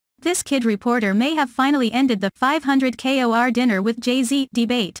This kid reporter may have finally ended the 500 KOR dinner with Jay-Z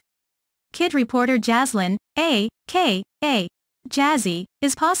debate. Kid reporter Jaslyn, a.k.a. Jazzy,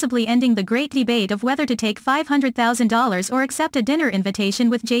 is possibly ending the great debate of whether to take $500,000 or accept a dinner invitation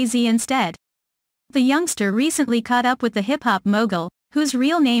with Jay-Z instead. The youngster recently caught up with the hip-hop mogul, whose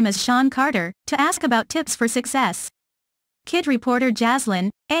real name is Shawn Carter, to ask about tips for success. Kid reporter Jaslyn,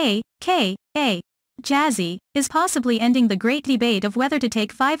 a.k.a. Jazzy, is possibly ending the great debate of whether to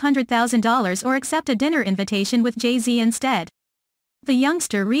take $500,000 or accept a dinner invitation with Jay-Z instead. The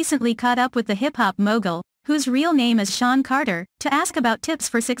youngster recently caught up with the hip-hop mogul, whose real name is Shawn Carter, to ask about tips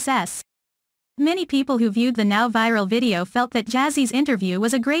for success. Many people who viewed the now viral video felt that Jazzy's interview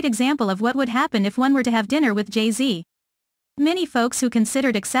was a great example of what would happen if one were to have dinner with Jay-Z. Many folks who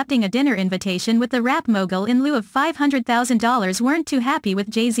considered accepting a dinner invitation with the rap mogul in lieu of $500,000 weren't too happy with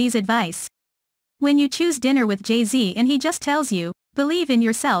Jay-Z's advice. When you choose dinner with Jay-Z and he just tells you, "Believe in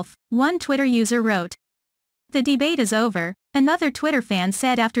yourself," one Twitter user wrote. The debate is over, another Twitter fan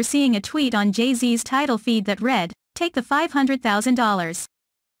said after seeing a tweet on Jay-Z's title feed that read, "Take the $500,000.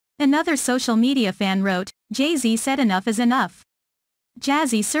 Another social media fan wrote, "Jay-Z said enough is enough.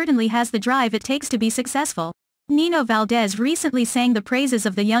 Jazzy certainly has the drive it takes to be successful." Nino Valdez recently sang the praises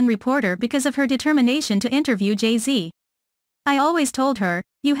of the young reporter because of her determination to interview Jay-Z. "I always told her,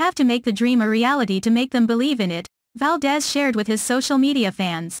 you have to make the dream a reality to make them believe in it," Valdez shared with his social media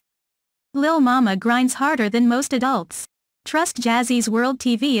fans. "Lil Mama grinds harder than most adults. Trust Jazzy's World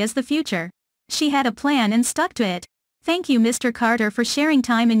TV as the future. She had a plan and stuck to it. Thank you Mr. Carter for sharing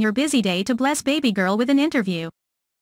time in your busy day to bless baby girl with an interview."